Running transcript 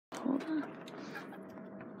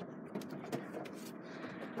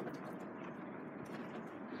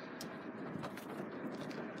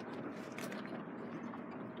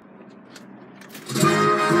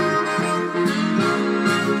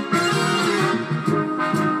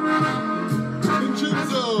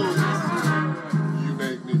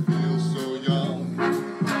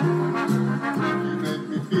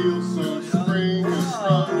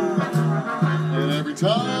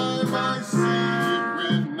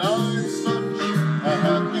I'm such a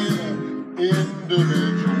happy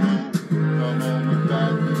individual. Come on with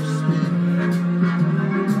that you speak.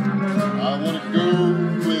 I wanna go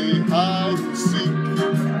play hide and seek.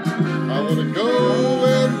 I wanna go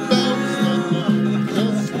and bounce the moon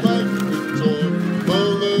just like the toy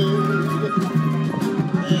balloon.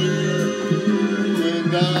 You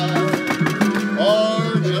and I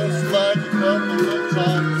are just like a couple of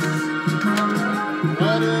tots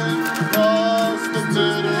running across the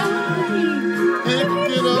middle,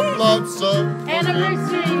 picking up lots of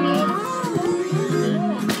anniversary.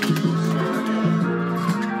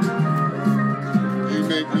 You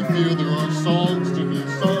make me feel there are songs to be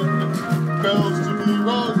sung, bells to be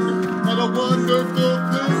rung, and a wonderful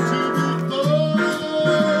thing to be done.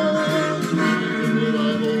 Even when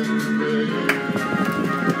I'm old and gray,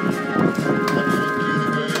 I'm gonna do the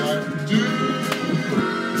way I do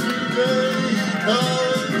today,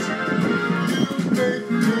 'cause you make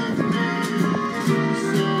me feel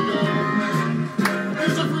so young.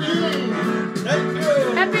 These are for you. Thank you.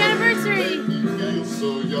 Happy anniversary. You feel so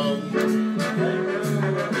young.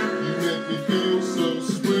 You make me feel so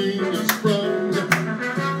spring has sprung.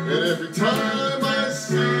 And every time I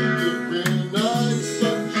see you grin, I'm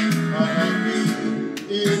such a happy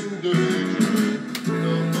individual.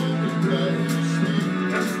 The moment that you speak,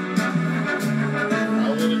 I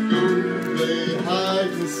wanna go play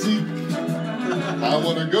hide and seek. I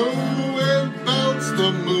wanna go and bounce the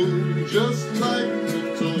moon just like the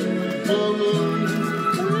toy balloon.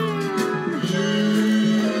 You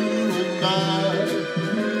and I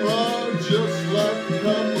are just like a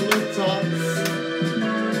couple of tots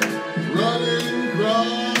running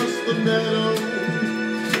across the meadow,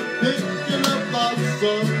 picking up lots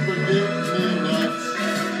of forget-me-nots.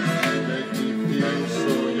 You make me feel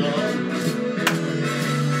so young.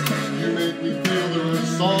 You make me feel there are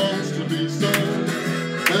songs to be sung,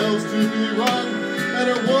 bells to be rung, and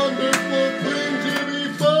a wonderful thing to be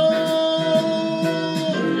fun.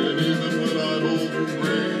 And even when I'm old and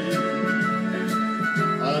gray,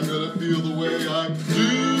 I'm gonna feel the way I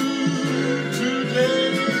do today,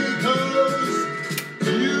 'cause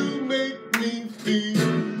you make me feel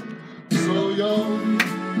so young.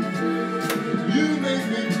 You make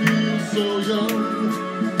me feel so young.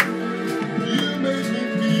 You make me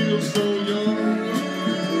feel so young.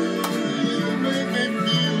 You make me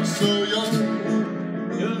feel so young.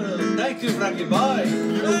 Good. Thank you, Frankie Boy.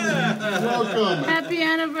 Welcome. Happy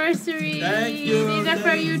anniversary. Thank you. These are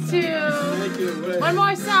for you too. Thank you. One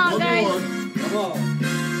more song, One guys. more. Come on.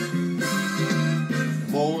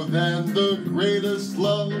 More than the greatest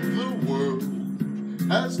love the world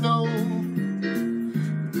has known.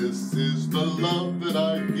 This is the love that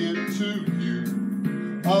I give to you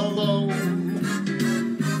alone.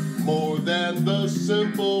 More than the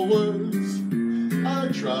simple words I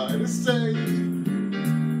try to say.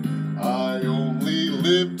 I only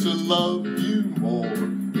live to love you more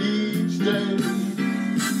each day.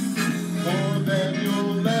 More than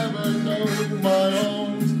you'll ever know, my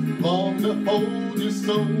arms long to hold you,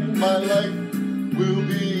 so my life will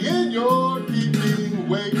be in your keeping,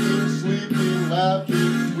 waking, sleeping,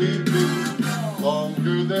 laughing, weeping.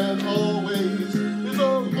 Longer than always is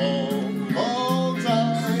a long, long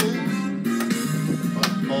time,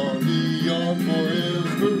 but far beyond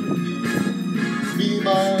forever, be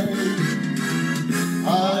mine.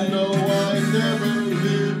 I know I never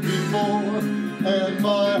lived before, and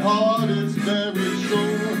my heart is very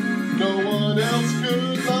sure no one else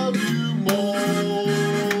could love you more.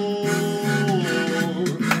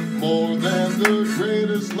 More than the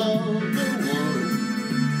greatest love the world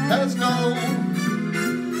has known.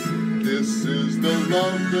 This is the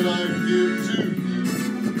love that I give to you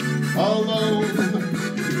alone.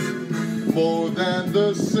 More than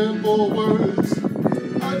the simple words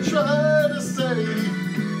I try to say.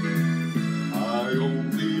 I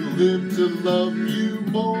only live to love you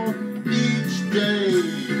more each day.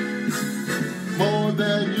 More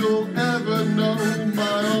than you'll ever know,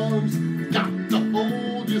 my arms got to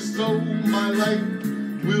hold you, so my life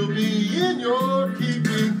will be in your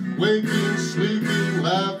keeping, waking, sleeping,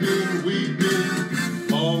 laughing, weeping.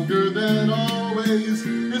 Longer than always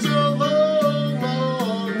is a long,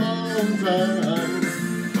 long, long time,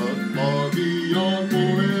 but far beyond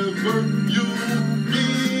forever you'll be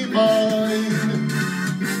mine.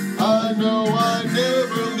 I know I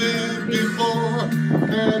never lived before,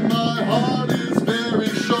 and my heart is very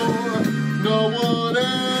sure no one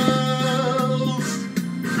else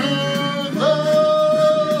could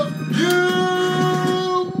love you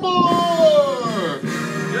more.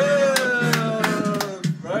 Good.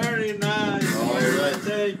 Very nice. All right.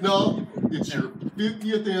 Thank you. No, it's your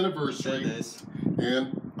 50th anniversary, It is. and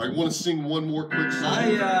I want to sing one more quick song. I,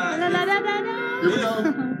 La, la, la, la, la. Here we go.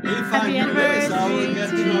 if Happy I do this, I will get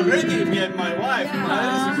anniversary you ready, me and my wife.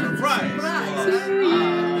 Yeah. It's a surprise.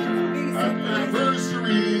 Happy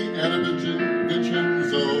anniversary, Anna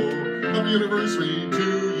Vincenzo. Happy anniversary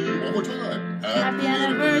to you. One more time. Happy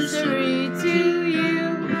anniversary to you.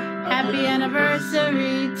 Happy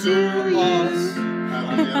anniversary to us. you.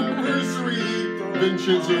 Happy anniversary,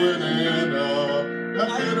 Vincenzo and Anna.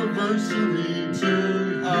 Happy anniversary to you.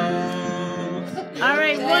 All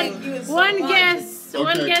right, Thank you so one much. guess.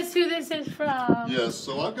 One Okay. guess who this is from. Yes,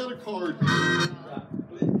 so I've got a card here.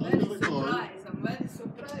 I've got a card. I'm very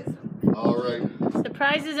surprised. All right.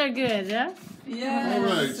 Surprises are good, huh? Yes. All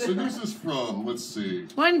right, so who's this from? Let's see.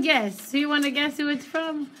 One guess. You want to guess who it's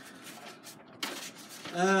from?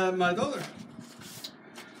 My daughter.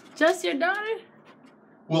 Just your daughter?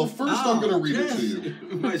 Well, first I'm going to read it to you.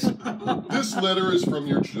 you. My son. This letter is from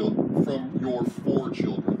your from your 4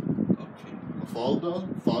 children. Okay. Mafalda,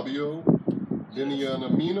 Fabio,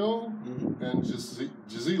 Vinianamino, and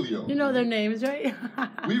Gisilio. You know their names, right?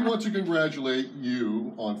 We want to congratulate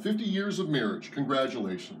you on 50 years of marriage.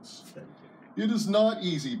 Congratulations. It is not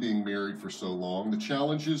easy being married for so long. The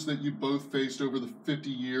challenges that you both faced over the 50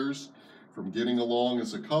 years, from getting along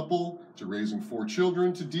as a couple, to raising 4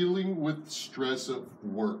 children, to dealing with stress of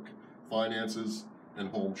work, finances, and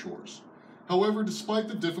home chores. However, despite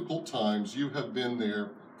the difficult times, you have been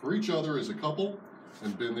there for each other as a couple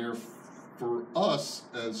and been there for us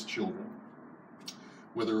as children.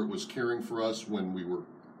 Whether it was caring for us when we were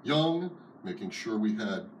young, making sure we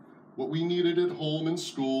had what we needed at home and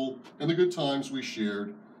school, and the good times we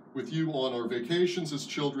shared with you on our vacations as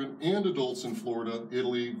children and adults in Florida,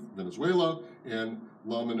 Italy, Venezuela, and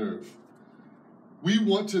La Minerve. We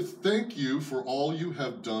want to thank you for all you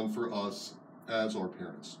have done for us as our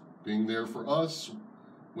parents, being there for us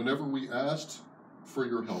whenever we asked for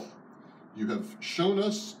your help. You have shown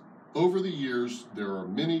us over the years there are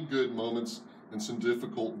many good moments and some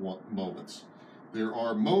difficult moments. There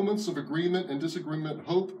are moments of agreement and disagreement,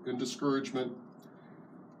 hope and discouragement,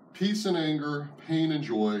 peace and anger, pain and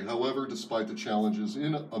joy. However, despite the challenges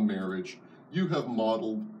in a marriage, you have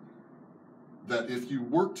modeled that if you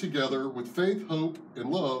work together with faith, hope, and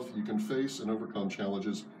love, you can face and overcome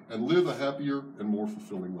challenges and live a happier and more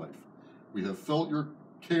fulfilling life. We have felt your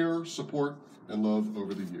care, support, and love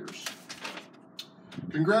over the years.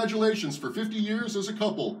 Congratulations for 50 years as a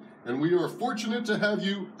couple, and we are fortunate to have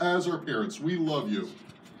you as our parents. We love you.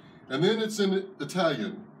 And then it's in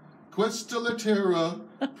Italian. Questa lettera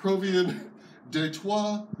proviene de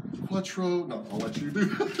toi quattro. No, I'll let you do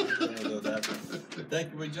That.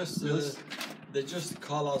 They just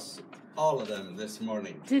call us all of them this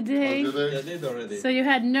morning. Did they? Oh, did They did already. So you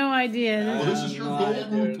had no idea. Well, this is your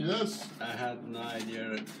golden. idea. Yes. I had no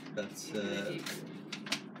idea that's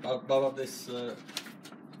about this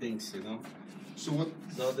things, you know. So what?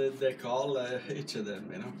 So they call each of them,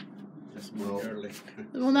 you know. It's more Well, early.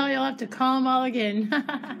 Well, now you'll have to call them all again.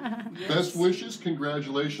 Best wishes.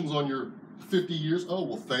 Congratulations on your 50 years. Oh,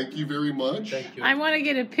 well, thank you very much. Thank you. I want to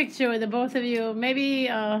get a picture with the both of you. Maybe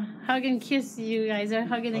hug and kiss. You guys are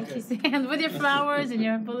hugging and Okay. kissing hands with your flowers and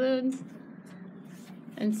your balloons.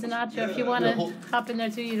 And Sinatra, if you want Yeah, to hold- hop in there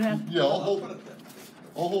too, you have. Yeah, I'll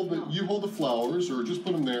hold the. You hold the flowers, or just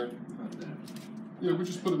put them there. Yeah, we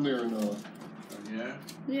just put them there, and Yeah.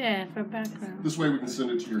 Yeah, for background. this way we can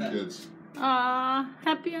send it to your kids. Aw,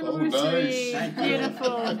 happy Oh, anniversary. nice.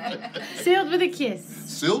 Beautiful. Sealed with a kiss.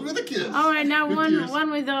 Sealed with a kiss. All right, now 50 years.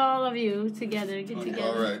 one with all of you together. Get together.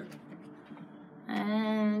 All right.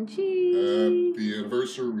 And cheese. Happy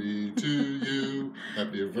anniversary to you.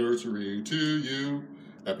 Happy anniversary to you.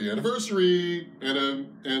 Happy anniversary, Anna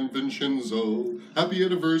and Vincenzo. Happy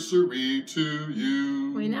anniversary to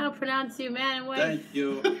you. We now pronounce you man and wife. Thank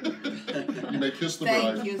you. You may kiss the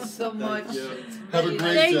bride. Thank you so much. you. It's Have a very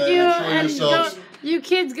great Thank day. you, Enjoy and yourselves. you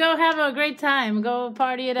kids go have a great time. Go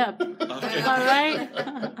party it up. Okay. All right.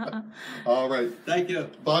 All right. Thank you.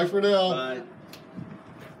 Bye for now. Bye.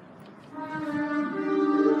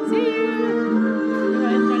 See you.